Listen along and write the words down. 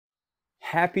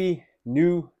Happy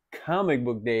new comic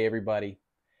book day, everybody.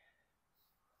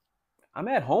 I'm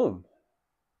at home,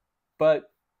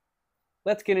 but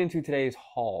let's get into today's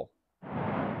haul.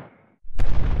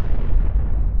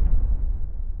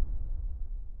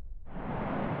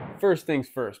 First things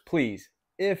first, please,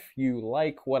 if you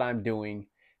like what I'm doing,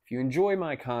 if you enjoy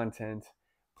my content,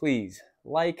 please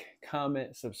like,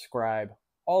 comment, subscribe,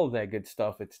 all of that good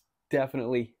stuff. It's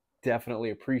definitely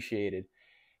appreciated.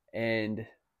 And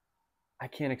I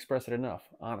can't express it enough,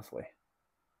 honestly.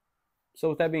 So,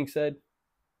 with that being said,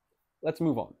 let's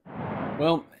move on.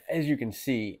 Well, as you can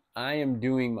see, I am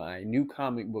doing my new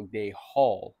comic book day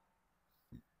haul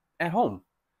at home.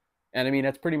 And I mean,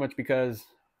 that's pretty much because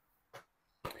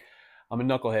I'm a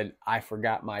knucklehead. I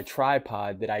forgot my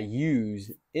tripod that I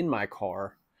use in my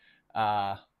car.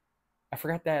 Uh, I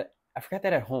forgot that. I forgot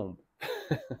that at home.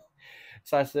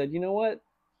 So I said, you know what?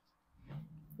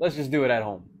 Let's just do it at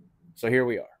home. So here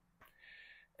we are.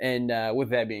 And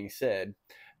with that being said,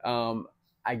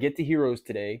 I get to Heroes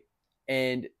today,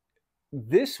 and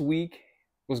this week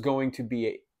was going to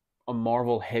be a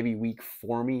Marvel heavy week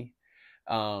for me,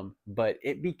 but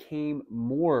it became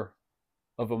more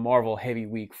of a Marvel heavy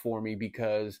week for me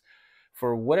because,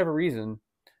 for whatever reason,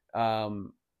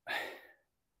 um,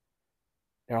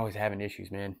 they're always having issues,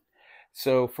 man.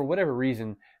 So for whatever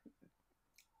reason,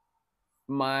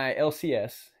 my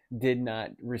LCS did not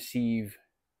receive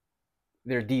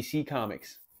their DC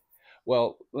comics.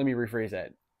 Well, let me rephrase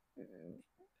that.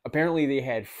 Apparently, they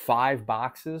had 5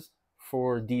 boxes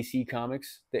for DC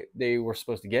comics that they were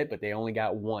supposed to get, but they only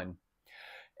got one.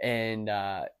 And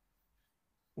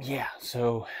yeah,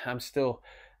 so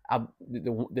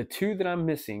the two that I'm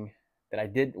missing that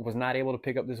I was not able to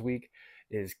pick up this week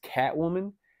is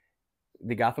Catwoman,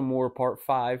 the Gotham War Part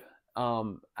 5.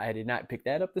 I did not pick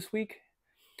that up this week,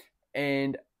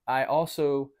 and I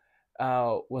also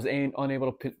was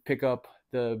unable to pick up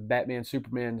the Batman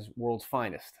Superman's World's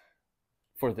Finest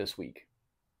for this week.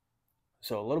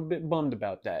 So a little bit bummed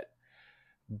about that,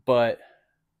 but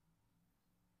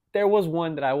there was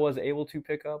one that I was able to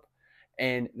pick up,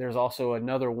 and there's also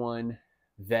another one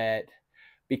that,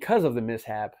 because of the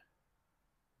mishap,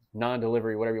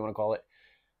 non-delivery, whatever you want to call it,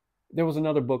 there was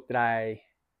another book that I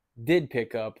did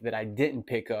pick up that I didn't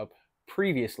pick up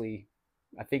previously.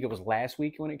 I think it was last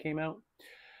week when it came out,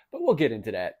 but we'll get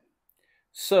into that.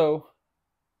 So,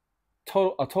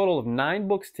 a total of 9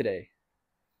 books today.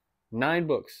 9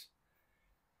 books.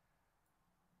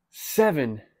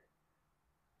 Seven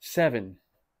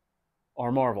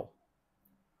are Marvel.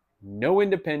 No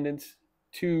independents,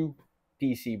 2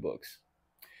 DC books.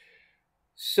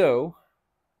 So,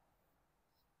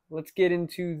 let's get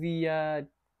into the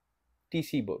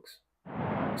DC books.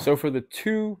 So for the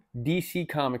 2 DC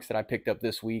comics that I picked up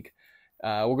this week,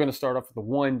 we're going to start off with the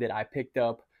one that I picked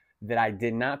up that I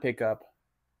did not pick up.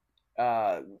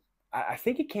 I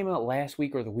think it came out last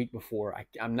week or the week before.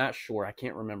 I'm not sure. I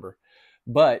can't remember.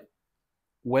 But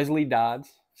Wesley Dodd's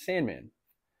Sandman.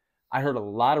 I heard a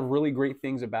lot of really great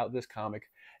things about this comic.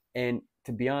 And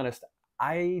to be honest,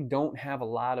 I don't have a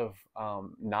lot of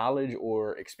knowledge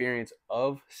or experience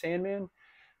of Sandman.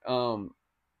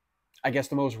 I guess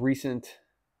the most recent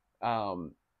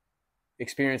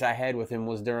experience I had with him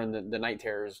was during the Night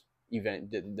Terrors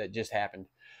event that just happened.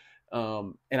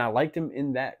 And I liked him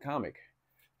in that comic.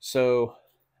 So,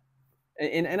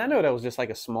 and I know that was just like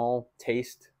a small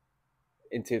taste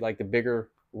into like the bigger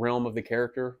realm of the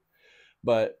character,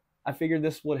 but I figured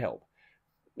this would help.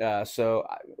 So,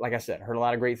 like I said, heard a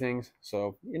lot of great things.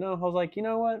 So, I was like, you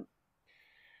know what?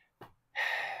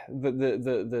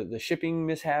 The shipping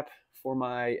mishap for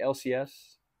my LCS,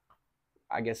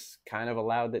 I guess, kind of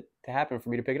allowed it to happen for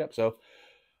me to pick it up. So,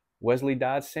 Wesley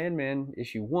Dodd's Sandman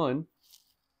issue 1,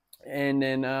 and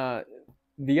then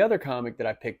the other comic that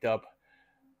I picked up.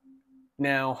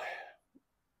 Now,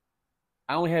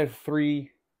 I only have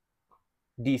 3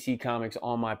 DC comics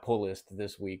on my pull list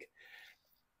this week.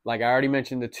 Like I already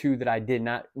mentioned, the 2 that I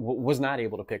was not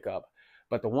able to pick up,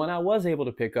 but the one I was able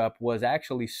to pick up was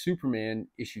actually Superman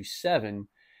issue 7,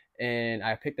 and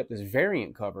I picked up this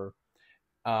variant cover.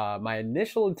 My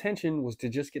initial intention was to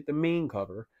just get the main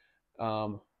cover,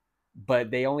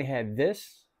 but they only had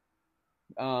this.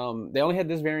 They only had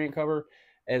this variant cover,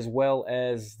 as well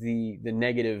as the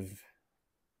negative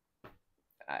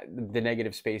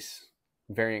space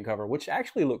variant cover, which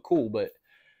actually looked cool, but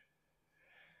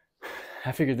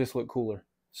I figured this looked cooler.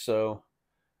 So,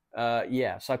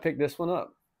 yeah, so I picked this one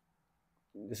up.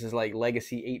 This is like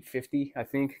Legacy 850, I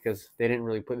think, because they didn't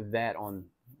really put that on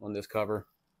this cover.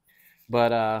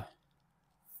 But,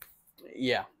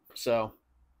 yeah, so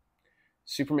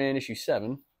Superman issue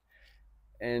 7.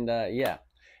 And, yeah.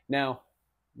 Now,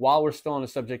 while we're still on the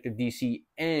subject of DC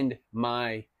and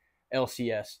my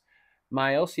LCS,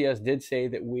 my LCS did say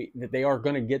that they are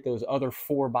going to get those other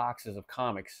 4 boxes of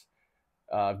comics,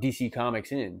 DC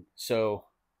Comics in. So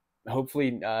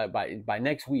hopefully by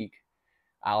next week,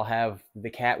 I'll have the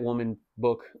Catwoman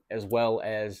book as well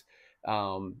as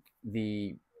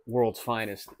the World's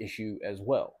Finest issue as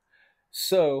well.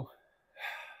 So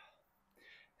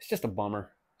it's just a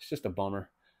bummer. It's just a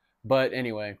bummer. But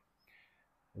anyway,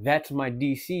 that's my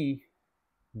DC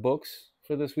books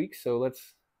for this week. So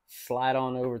let's slide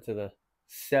on over to the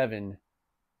 7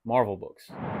 Marvel books.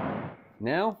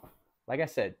 Now, like I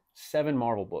said, 7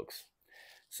 Marvel books.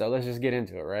 So let's just get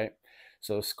into it, right?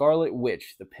 So Scarlet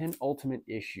Witch, the penultimate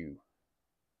issue,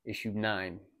 issue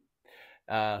 9.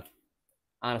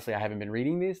 Honestly, I haven't been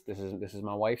reading these. This is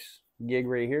my wife's gig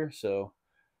right here. So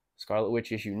Scarlet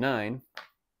Witch issue 9.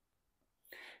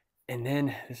 And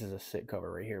then this is a sick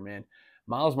cover right here, man.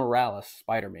 Miles Morales,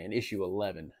 Spider-Man, issue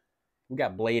 11. We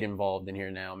got Blade involved in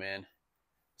here now, man.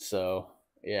 So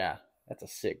yeah, that's a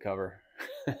sick cover.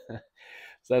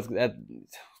 So that's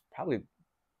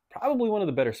probably one of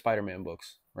the better Spider-Man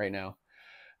books right now.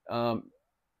 I'm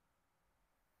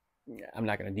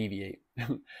not going to deviate.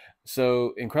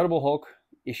 So Incredible Hulk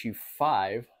issue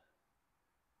 5,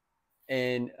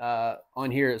 and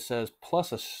on here it says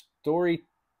plus a story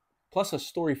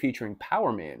featuring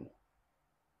Power Man.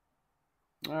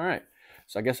 All right,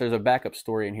 so I guess there's a backup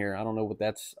story in here. I don't know what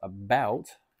that's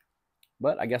about,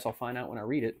 but I guess I'll find out when I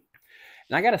read it.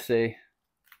 And I gotta say,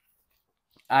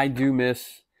 I do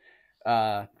miss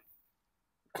Klein's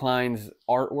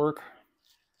artwork.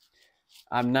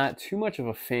 I'm not too much of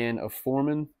a fan of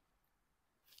Foreman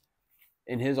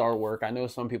in his artwork. I know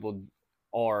some people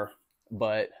are,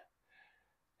 but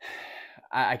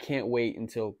I can't wait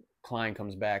until Klein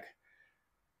comes back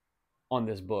on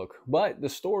this book. But the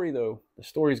story, though, the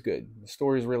story's good. The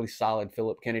story's really solid.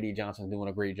 Philip Kennedy Johnson's doing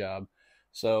a great job.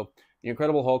 So The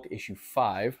Incredible Hulk issue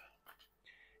 5,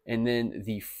 and then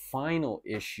the final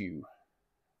issue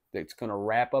that's going to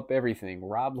wrap up everything,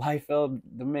 Rob Liefeld,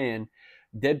 the man,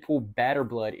 Deadpool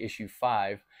Batterblood issue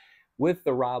 5 with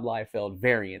the Rob Liefeld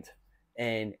variant.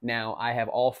 And now I have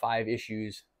all 5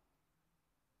 issues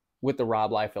with the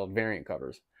Rob Liefeld variant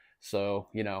covers. So,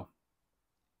 you know,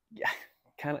 yeah,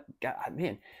 kind of got,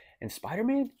 man. And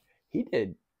Spider-Man, he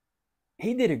did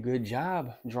a good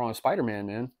job drawing Spider-Man,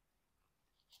 man.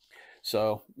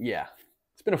 So, yeah,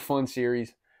 it's been a fun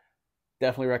series.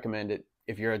 Definitely recommend it.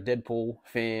 If you're a Deadpool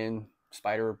fan,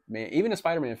 Spider-Man, even a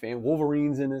Spider-Man fan,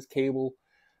 Wolverine's in this, Cable.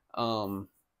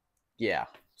 Yeah,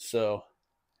 so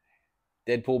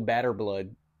Deadpool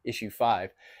Batterblood issue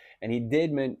 5. And he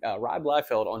did Rob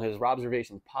Liefeld on his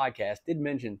Robservations podcast did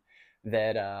mention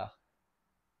that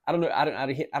I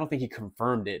don't think he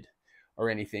confirmed it or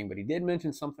anything, but he did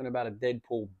mention something about a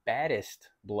Deadpool baddest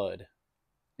blood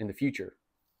in the future.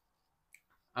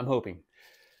 I'm hoping.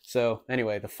 So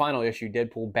anyway, the final issue,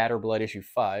 Deadpool Batterblood issue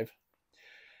 5.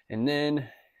 And then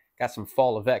got some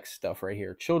Fall of X stuff right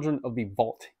here. Children of the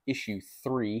Vault issue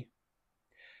 3.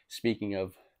 Speaking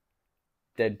of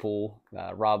Deadpool,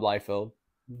 Rob Liefeld,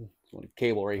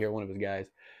 Cable right here, one of his guys.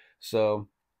 So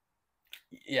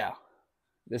yeah,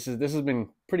 this has been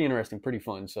pretty interesting, pretty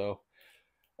fun. So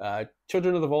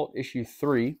Children of the Vault issue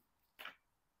 3.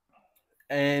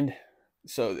 And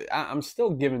so I'm still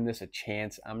giving this a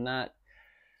chance. I'm not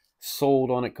sold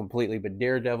on it completely, but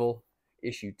Daredevil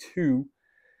issue 2,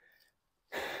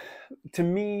 to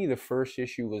me, the first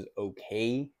issue was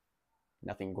okay,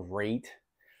 nothing great,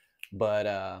 but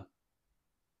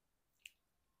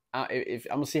if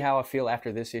I'm gonna see how I feel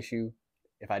after this issue,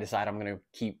 if I decide I'm gonna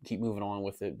keep moving on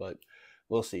with it, but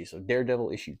we'll see. So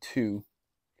Daredevil issue 2,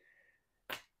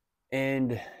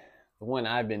 and the one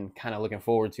I've been kind of looking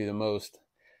forward to the most,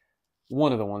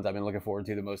 one of the ones I've been looking forward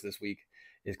to the most this week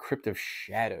is Crypt of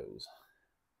Shadows.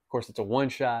 Of course, it's a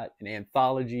one-shot, an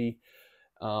anthology,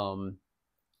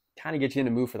 kind of gets you in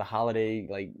the mood for the holiday,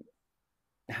 like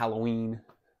Halloween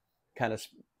kind of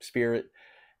spirit,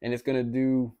 and it's gonna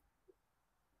do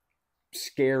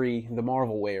scary the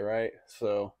Marvel way, right?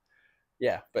 So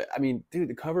yeah, but I mean, dude,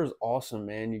 the cover is awesome,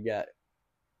 man. You got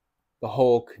the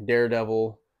Hulk,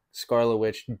 Daredevil, Scarlet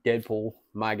Witch, Deadpool,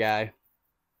 my guy.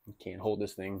 You can't hold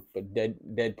this thing, but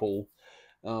Deadpool.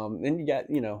 Then you got,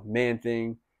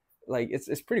 Man-Thing. Like,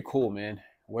 it's pretty cool, man.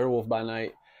 Werewolf by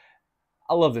Night.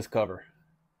 I love this cover.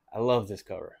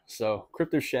 So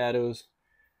Crypt of Shadows,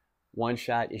 one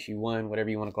shot, issue 1, whatever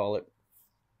you want to call it.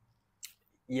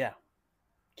 Yeah,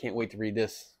 can't wait to read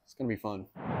this. It's gonna be fun.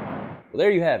 Well,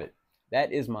 there you have it.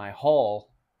 That is my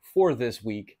haul for this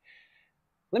week.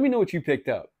 Let me know what you picked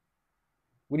up.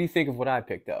 What do you think of what I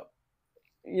picked up?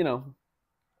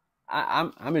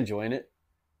 I'm enjoying it.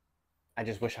 I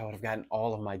just wish I would have gotten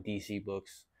all of my DC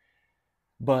books,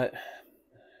 but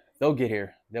they'll get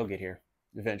here. They'll get here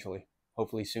eventually.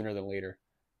 Hopefully sooner than later.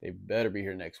 They better be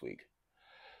here next week.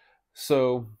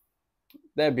 So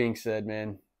that being said,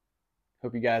 man,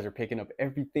 hope you guys are picking up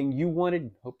everything you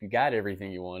wanted. Hope you got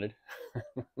everything you wanted.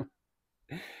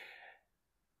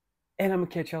 And I'm gonna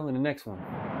catch y'all in the next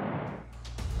one.